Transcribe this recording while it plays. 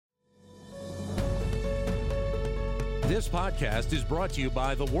This podcast is brought to you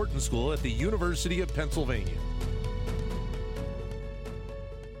by the Wharton School at the University of Pennsylvania.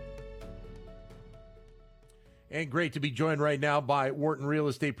 And great to be joined right now by Wharton Real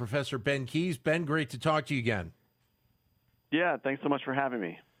Estate Professor Ben Keys. Ben, great to talk to you again. Yeah, thanks so much for having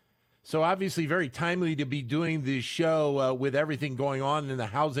me. So obviously very timely to be doing this show with everything going on in the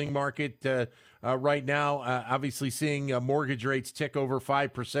housing market right now. Obviously seeing mortgage rates tick over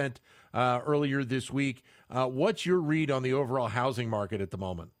 5% earlier this week. What's your read on the overall housing market at the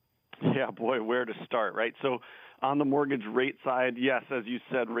moment? Yeah, boy, where to start, right? So on the mortgage rate side, yes, as you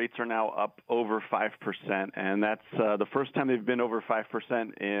said, rates are now up over 5%, and that's the first time they've been over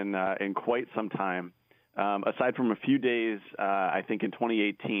 5% in quite some time. Aside from a few days, I think in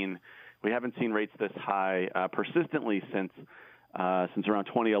 2018, we haven't seen rates this high persistently since around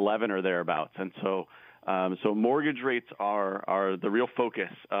 2011 or thereabouts. And so mortgage rates are the real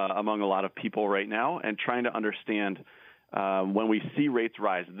focus among a lot of people right now, and trying to understand when we see rates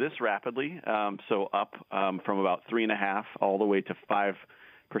rise this rapidly, so up from about 3.5% all the way to 5%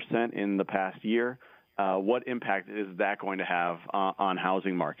 in the past year. What impact is that going to have on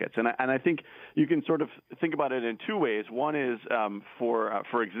housing markets? And I think you can sort of think about it in two ways. One is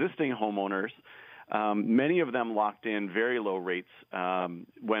for existing homeowners, many of them locked in very low rates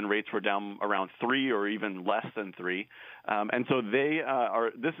when rates were down around 3 or even less than 3. And so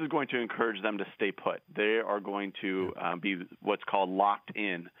this is going to encourage them to stay put. They are going to be what's called locked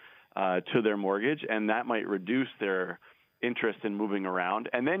in to their mortgage, and that might reduce their interest in moving around.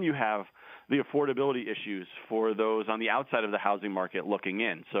 And then you have the affordability issues for those on the outside of the housing market looking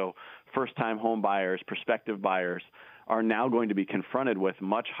in. So first-time home buyers, prospective buyers are now going to be confronted with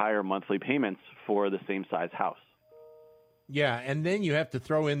much higher monthly payments for the same size house. Yeah, and then you have to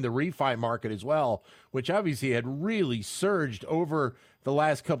throw in the refi market as well, which obviously had really surged over the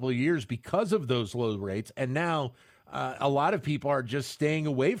last couple of years because of those low rates. And now a lot of people are just staying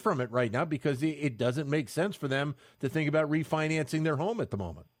away from it right now because it doesn't make sense for them to think about refinancing their home at the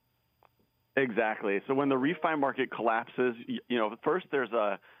moment. Exactly. So when the refi market collapses, first there's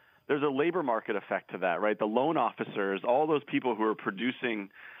a labor market effect to that, right? The loan officers, all those people who are producing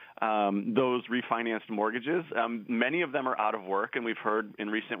those refinanced mortgages, many of them are out of work, and we've heard in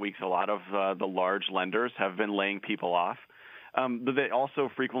recent weeks a lot of the large lenders have been laying people off. But they also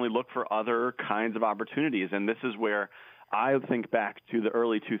frequently look for other kinds of opportunities, and this is where I think back to the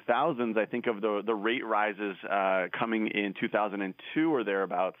early 2000s. I think of the rate rises coming in 2002 or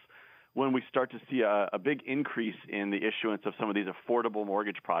thereabouts, when we start to see a big increase in the issuance of some of these affordable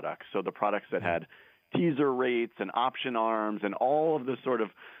mortgage products. So the products that had teaser rates and option arms and all of the sort of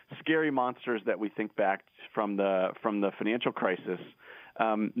scary monsters that we think back from the financial crisis,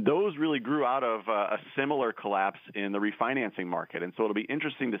 those really grew out of a similar collapse in the refinancing market. And so it'll be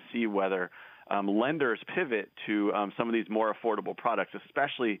interesting to see whether lenders pivot to some of these more affordable products,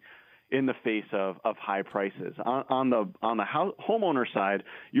 especially in the face of high prices. On the homeowner side,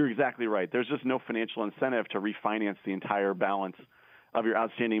 you're exactly right. There's just no financial incentive to refinance the entire balance of your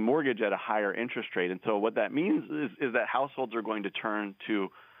outstanding mortgage at a higher interest rate. And so what that means is that households are going to turn to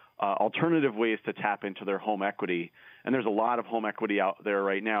alternative ways to tap into their home equity. And there's a lot of home equity out there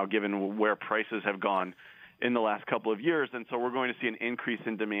right now, given where prices have gone in the last couple of years. And so we're going to see an increase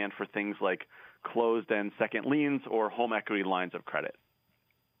in demand for things like closed-end second liens or home equity lines of credit.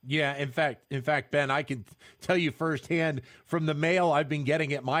 Yeah, in fact, Ben, I can tell you firsthand from the mail I've been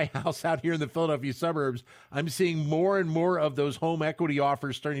getting at my house out here in the Philadelphia suburbs, I'm seeing more and more of those home equity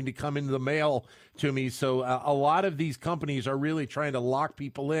offers starting to come into the mail to me. So a lot of these companies are really trying to lock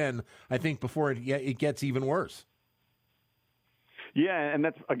people in, I think, before it gets even worse. Yeah, and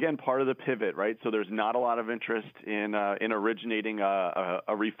that's, again, part of the pivot, right? So there's not a lot of interest in originating a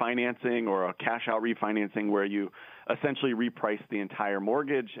refinancing or a cash-out refinancing where you essentially reprice the entire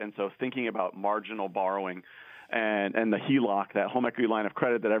mortgage. And so thinking about marginal borrowing and the HELOC, that home equity line of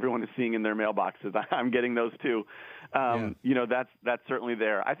credit that everyone is seeing in their mailboxes, I'm getting those too. That's certainly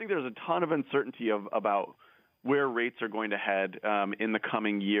there. I think there's a ton of uncertainty about where rates are going to head in the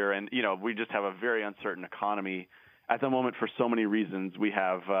coming year. And, we just have a very uncertain economy at the moment for so many reasons. We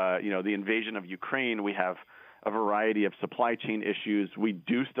have, the invasion of Ukraine. We have a variety of supply chain issues. We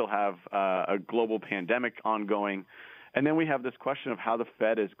do still have a global pandemic ongoing. And then we have this question of how the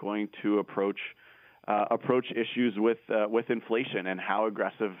Fed is going to approach issues with inflation and how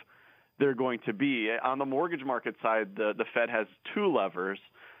aggressive they're going to be. On the mortgage market side, the Fed has two levers,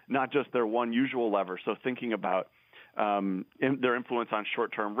 not just their one usual lever. So thinking about their influence on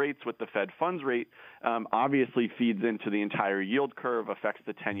short-term rates with the Fed funds rate obviously feeds into the entire yield curve, affects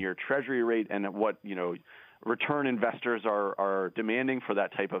the 10-year Treasury rate, and what return investors are demanding for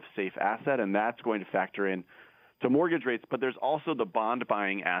that type of safe asset, and that's going to factor in mortgage rates, but there's also the bond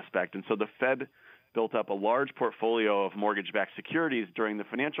buying aspect. And so the Fed built up a large portfolio of mortgage-backed securities during the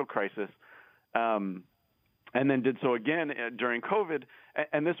financial crisis, and then did so again during COVID.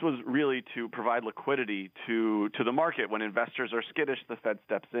 And this was really to provide liquidity to the market. When investors are skittish, the Fed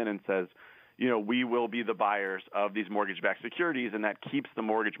steps in and says, we will be the buyers of these mortgage-backed securities, and that keeps the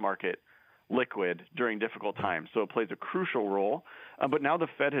mortgage market liquid during difficult times. So it plays a crucial role. But now the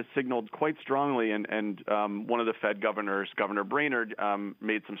Fed has signaled quite strongly, and one of the Fed governors, Governor Brainerd,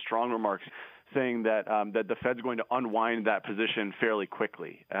 made some strong remarks saying that that the Fed's going to unwind that position fairly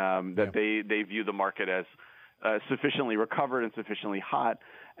quickly, they view the market as sufficiently recovered and sufficiently hot.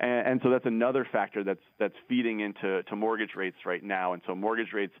 And so that's another factor that's feeding into mortgage rates right now. And so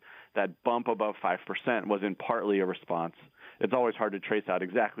mortgage rates, that bump above 5% was in partly a response. It's always hard to trace out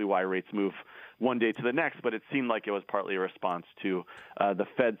exactly why rates move one day to the next, but it seemed like it was partly a response to the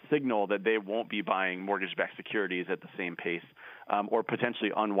Fed's signal that they won't be buying mortgage-backed securities at the same pace, or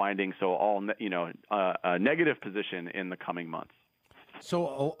potentially unwinding a negative position in the coming months.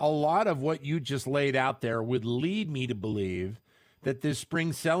 So a lot of what you just laid out there would lead me to believe that this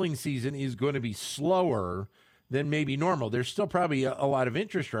spring selling season is going to be slower than maybe normal. There's still probably a lot of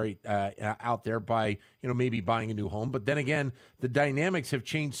interest rate out there by, maybe buying a new home. But then again, the dynamics have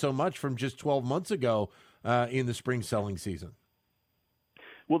changed so much from just 12 months ago in the spring selling season.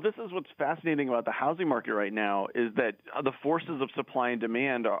 Well, this is what's fascinating about the housing market right now is that the forces of supply and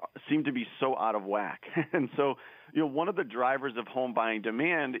demand seem to be so out of whack. And so, one of the drivers of home buying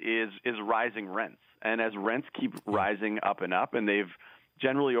demand is rising rents. And as rents keep rising up, and they've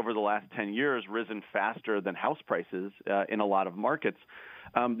generally over the last 10 years risen faster than house prices in a lot of markets,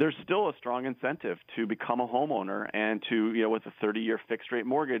 there's still a strong incentive to become a homeowner and to, with a 30-year fixed rate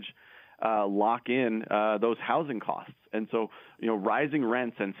mortgage, lock in those housing costs. And so, rising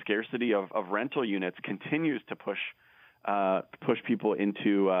rents and scarcity of rental units continues to push people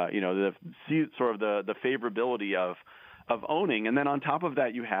into, the favorability of owning. And then on top of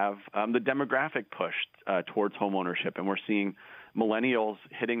that, you have the demographic push towards home ownership. And we're seeing millennials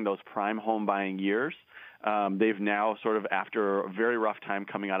hitting those prime home buying years. They've now sort of, after a very rough time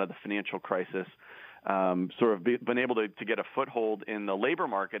coming out of the financial crisis, been able to get a foothold in the labor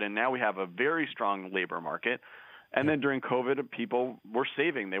market, and now we have a very strong labor market. And then during COVID, people were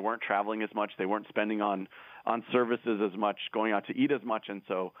saving; they weren't traveling as much, they weren't spending on services as much, going out to eat as much, and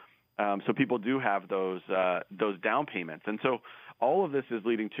so people do have those down payments. And so all of this is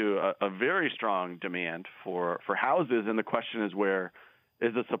leading to a very strong demand for houses. And the question is, where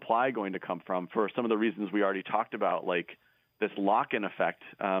is the supply going to come from? For some of the reasons we already talked about, like this lock-in effect,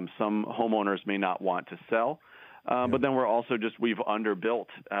 some homeowners may not want to sell, but then we've underbuilt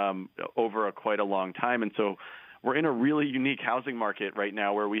over quite a long time. And so we're in a really unique housing market right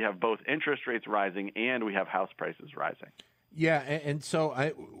now where we have both interest rates rising and we have house prices rising. Yeah, and so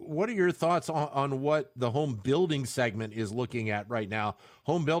what are your thoughts on what the home building segment is looking at right now?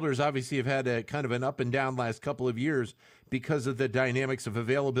 Home builders obviously have had a kind of an up and down last couple of years because of the dynamics of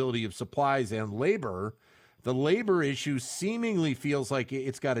availability of supplies and labor. The labor issue seemingly feels like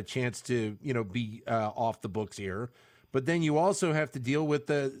it's got a chance to, be off the books here. But then you also have to deal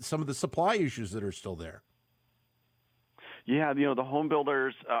with some of the supply issues that are still there. Yeah, the home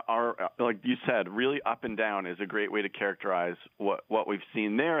builders are, like you said, really up and down is a great way to characterize what we've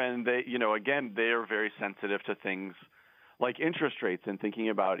seen there. And they, again, they are very sensitive to things like interest rates and thinking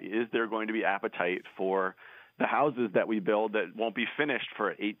about, is there going to be appetite for the houses that we build that won't be finished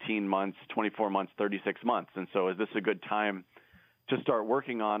for 18 months, 24 months, 36 months. And so is this a good time to start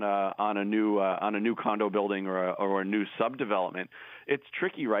working on a new condo building or a new subdevelopment? It's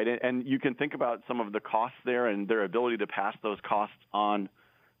tricky, right? And you can think about some of the costs there and their ability to pass those costs on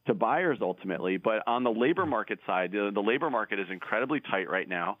to buyers ultimately. But on the labor market side, the labor market is incredibly tight right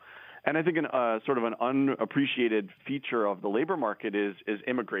now. And I think sort of an unappreciated feature of the labor market is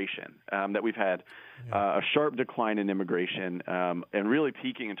immigration, that we've had a sharp decline in immigration and really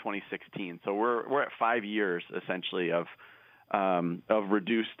peaking in 2016. So we're at 5 years essentially of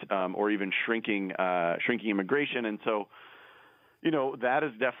reduced or even shrinking immigration. And so, that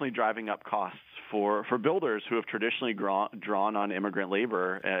is definitely driving up costs for builders who have traditionally drawn on immigrant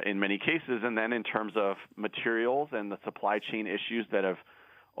labor in many cases. And then in terms of materials and the supply chain issues that have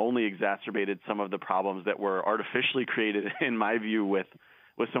only exacerbated some of the problems that were artificially created, in my view, with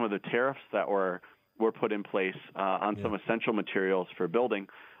some of the tariffs that were put in place on some essential materials for building.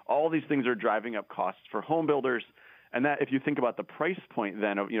 All these things are driving up costs for home builders. And that, if you think about the price point,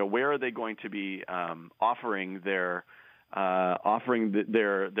 then where are they going to be offering their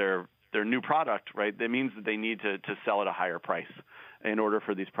new product? Right, that means that they need to sell at a higher price. in order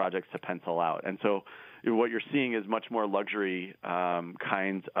for these projects to pencil out. And so what you're seeing is much more luxury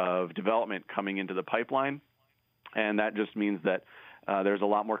kinds of development coming into the pipeline. And that just means that there's a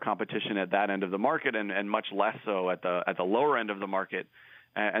lot more competition at that end of the market and much less so at the lower end of the market.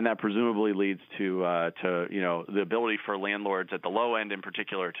 And that presumably leads to the ability for landlords at the low end in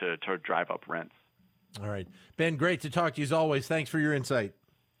particular to drive up rents. All right. Ben, great to talk to you as always. Thanks for your insight.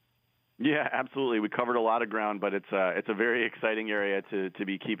 Yeah, absolutely. We covered a lot of ground, but it's a very exciting area to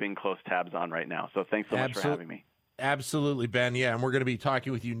be keeping close tabs on right now. So thanks so much for having me. Absolutely, Ben. Yeah, and we're going to be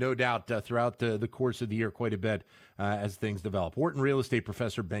talking with you, no doubt, throughout the course of the year quite a bit as things develop. Wharton Real Estate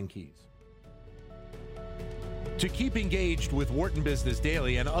Professor Ben Keys. To keep engaged with Wharton Business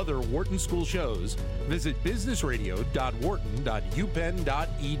Daily and other Wharton School shows, visit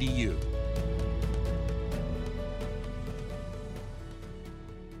businessradio.wharton.upenn.edu.